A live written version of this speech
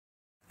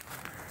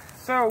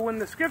So when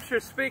the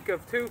scriptures speak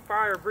of two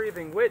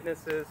fire-breathing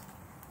witnesses,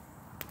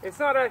 it's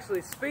not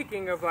actually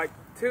speaking of like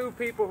two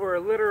people who are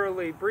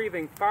literally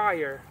breathing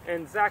fire.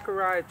 And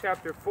Zechariah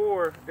chapter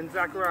 4 and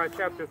Zechariah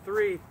chapter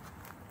 3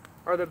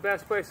 are the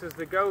best places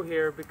to go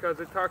here, because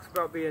it talks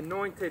about the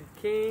anointed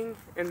king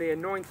and the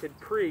anointed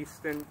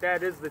priest, and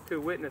that is the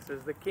two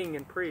witnesses, the king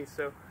and priest.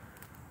 So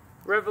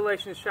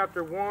Revelation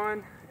chapter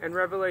 1 and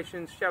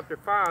Revelation chapter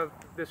 5,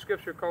 the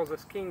scripture calls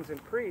us kings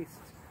and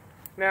priests.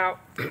 Now,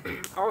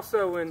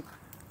 also in,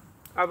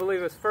 I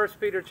believe it's 1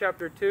 Peter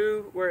chapter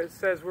 2, where it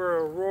says we're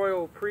a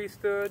royal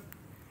priesthood,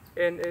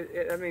 and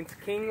it means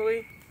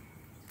kingly.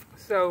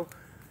 So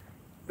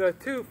the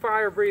two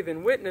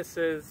fire-breathing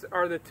witnesses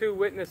are the two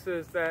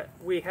witnesses that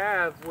we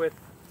have with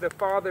the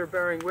Father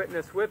bearing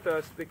witness with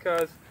us,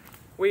 because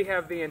we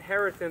have the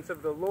inheritance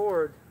of the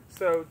Lord.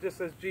 So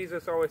just as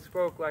Jesus always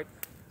spoke, like,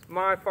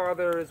 my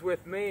Father is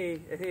with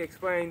me, and he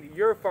explained,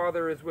 your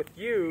Father is with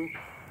you,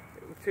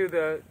 to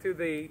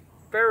the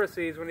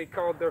Pharisees when he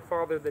called their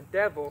father the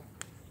devil.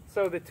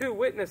 So the two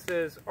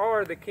witnesses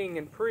are the king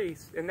and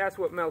priest, and that's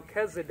what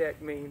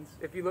Melchizedek means.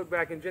 If you look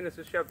back in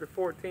Genesis chapter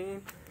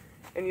 14,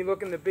 and you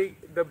look in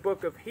the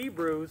book of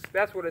Hebrews,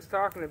 that's what it's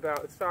talking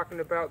about. It's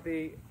talking about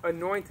the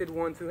anointed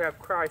ones who have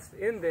Christ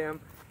in them.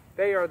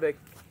 They are the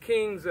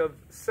kings of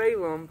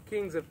Salem,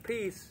 kings of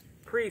peace,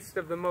 priests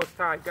of the Most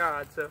High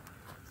God. So,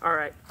 all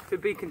right, to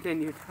be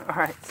continued. All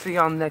right, see you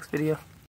on the next video.